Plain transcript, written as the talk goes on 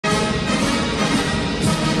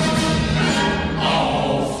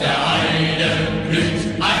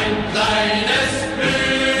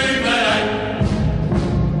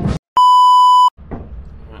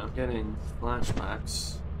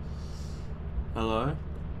Hello?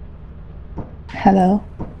 Hello.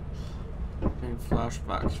 Getting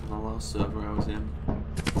flashbacks from the last server I was in.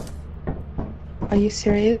 Are you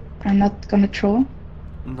serious? I'm not gonna troll?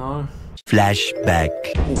 No. Flashback.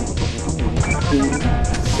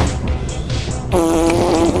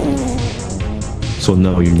 So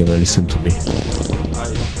now you're gonna listen to me.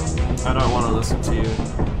 I don't want to listen to you.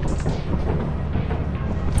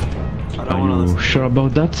 I don't want to Are listen you sure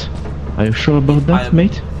about that? Are you sure about that,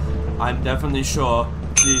 mate? I'm definitely sure.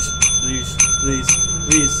 Please, please, please,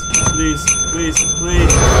 please, please, please, please,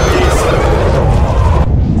 please.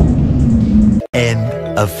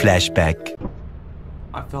 End of flashback.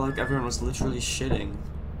 I felt like everyone was literally shitting.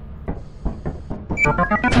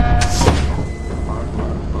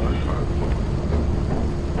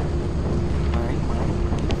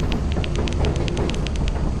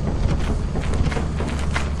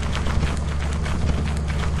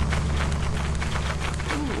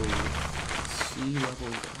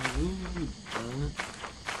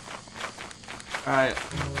 Alright,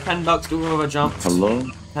 $10 to whoever jumps. Hello?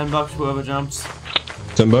 $10 to whoever jumps.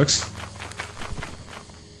 $10?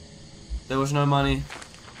 There was no money.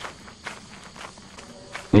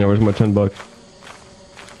 Yeah, where's my $10?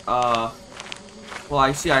 Well, I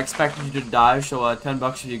expected you to die, so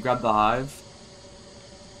 $10 if you grab the hive.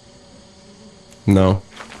 No.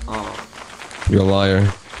 Oh. You're a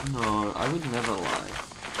liar. No, I would never lie.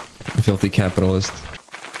 You filthy capitalist.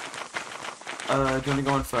 Do you want to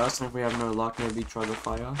go in first, and if we have no luck, maybe try the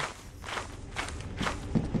fire?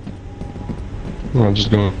 I'm just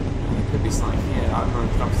going. It could be something here. I don't know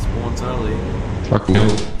if stuff spawns early. Fuck no.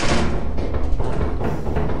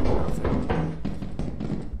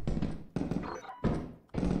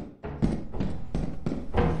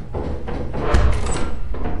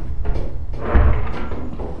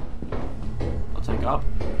 I'll take up.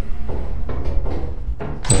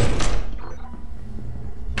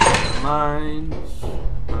 Mind.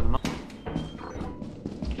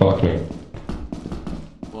 Fuck me.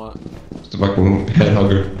 What? It's a fucking head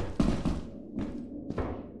hugger.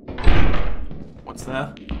 What's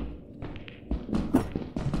there?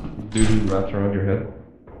 Dude who wraps around your head.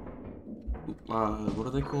 What are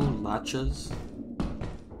they called? Latches?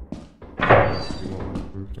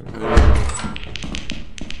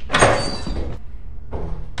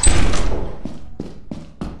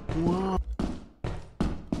 Whoa.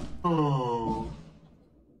 Oh.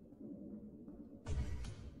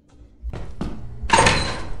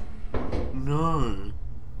 No.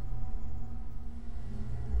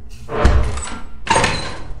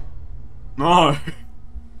 No.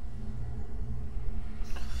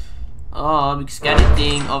 Oh, big scary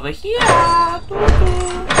thing over here.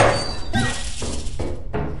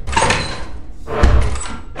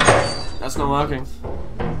 That's not working.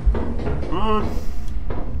 Oh.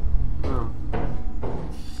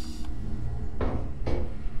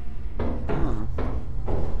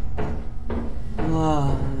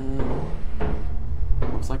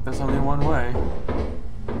 Looks like there's only one way.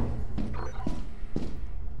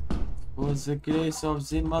 For the grace of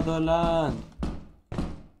the motherland.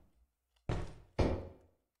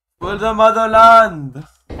 For the motherland.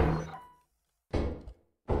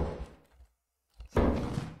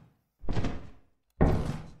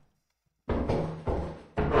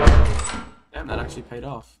 Damn, that actually paid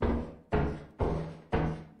off. I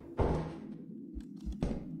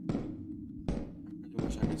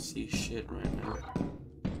wish I could see shit right now.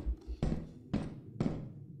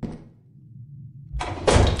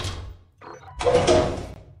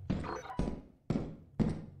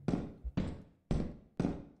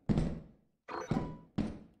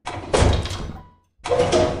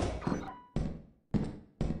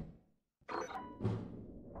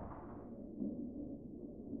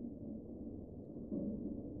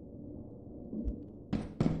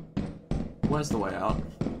 Where's the way out?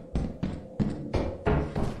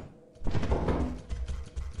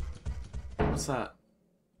 What's that?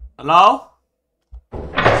 Hello?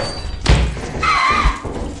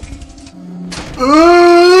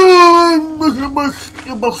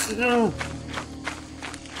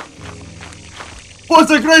 What's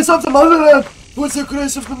the grace of the motherland? What's the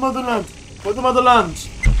grace of the motherland? For the motherland?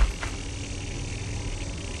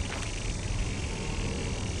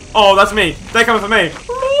 Oh, that's me. They're coming for me.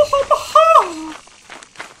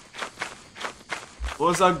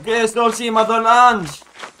 What's the grace of the motherland?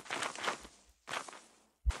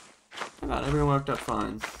 God, everything worked out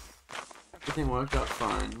fine. Everything worked out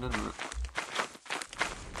fine, didn't it?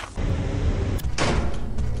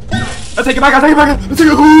 I'll take it back, I'll take it back, I'll take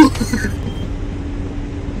it.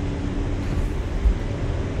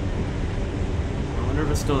 I wonder if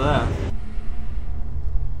it's still there.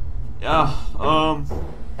 Yeah,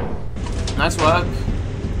 nice work.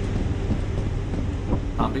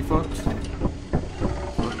 Can't be fucked.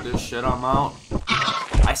 Fuck this shit, I'm out.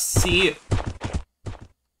 I see it.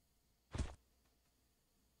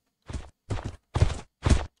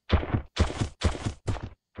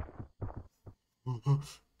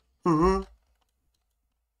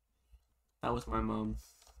 That was my mom.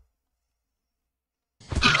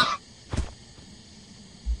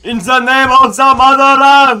 In the name of the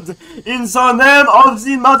motherland! In the name of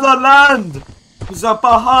the motherland!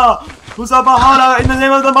 Huzabaha, in the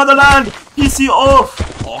name of the motherland! PC off!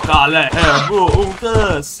 Okale, bu,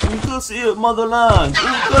 unkus, motherland!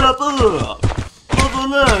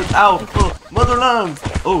 Motherland! Ow, motherland!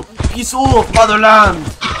 Oh, peace off, motherland!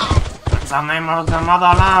 In the name of the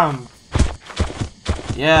motherland!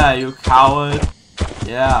 Yeah, you coward.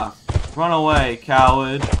 Yeah. Run away,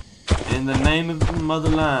 coward. In the name of the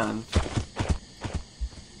motherland.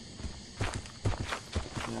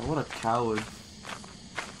 Yeah, what a coward.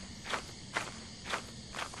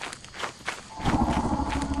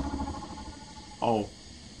 Oh.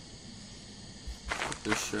 Put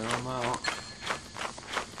this shit, I'm out.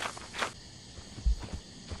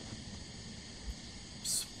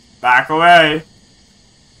 Back away!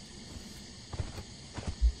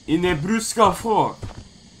 Il est brusque fort.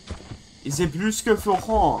 Il est brusque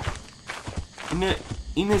fort.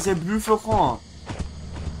 Il est plus fort.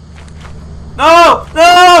 No!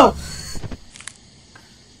 No!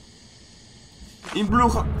 In blue.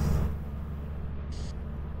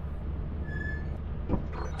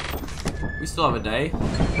 We still have a day.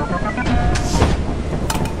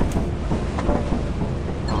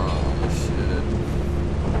 Oh shit.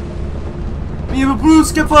 We have a blue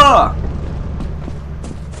skipper!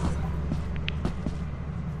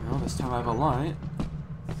 Well, this time I have a light.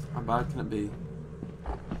 How bad can it be?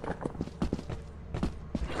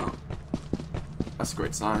 Oh. That's a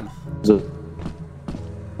great sign. Do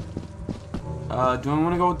we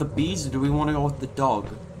want to go with the bees or do we want to go with the dog?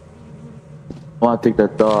 I want to take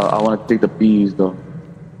that dog. I want to take the bees though.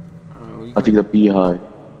 I'll take the beehive.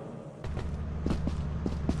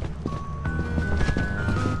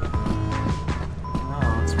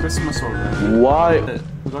 Oh, it's Christmas already. Why?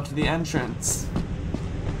 We got to the entrance.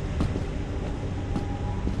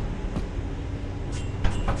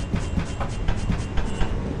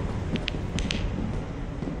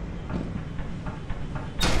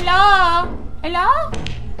 Hello? Hello?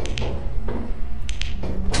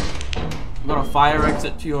 We got a fire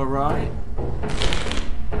exit to your right.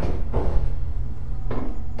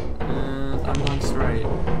 And I'm going straight.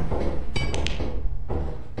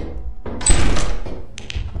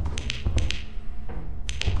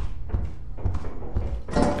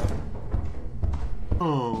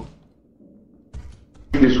 Oh.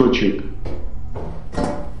 This will cheap.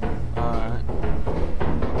 Alright.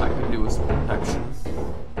 I can do with some protection.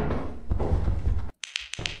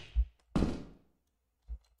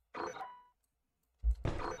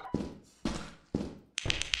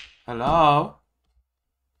 Hello?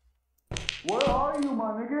 Where are you,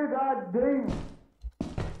 my nigga? God damn.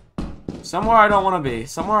 Somewhere I don't want to be.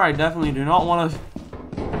 Somewhere I definitely do not want to.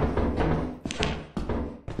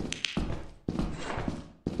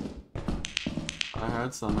 I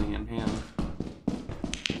heard something in here.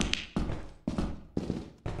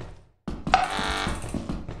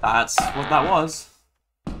 That's what that was.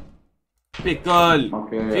 Pickle!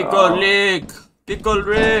 Okay, Pickle Rick! Pickle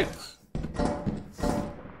Rick!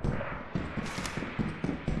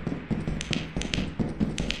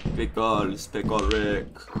 Pickles, Pickle Rick.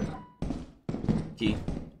 Key.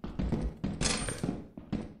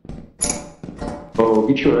 Oh,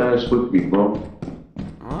 get your ass with me, bro.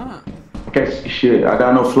 What? I can't see shit. I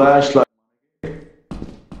got no flashlight.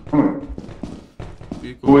 Come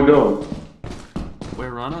here. Where we go?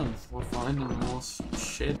 We're running. We're finding more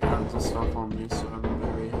shit tons of stuff on me, so I'm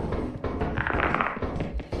very happy.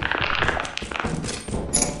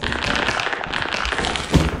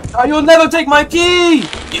 Oh, you'll never take my key!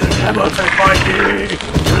 You'll never take my key!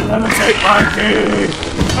 You'll never take my key!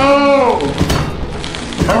 Oh!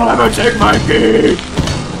 You'll never take my key!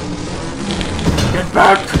 Get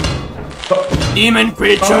back! Demon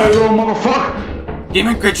creature! Oh, little motherfucker!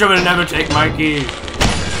 Demon creature will never take my key!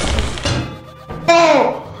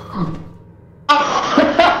 Oh!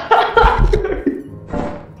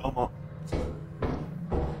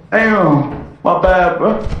 Damn, my bad,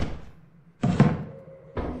 bro.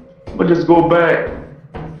 I'ma just go back.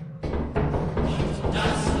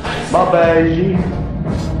 My bad, G.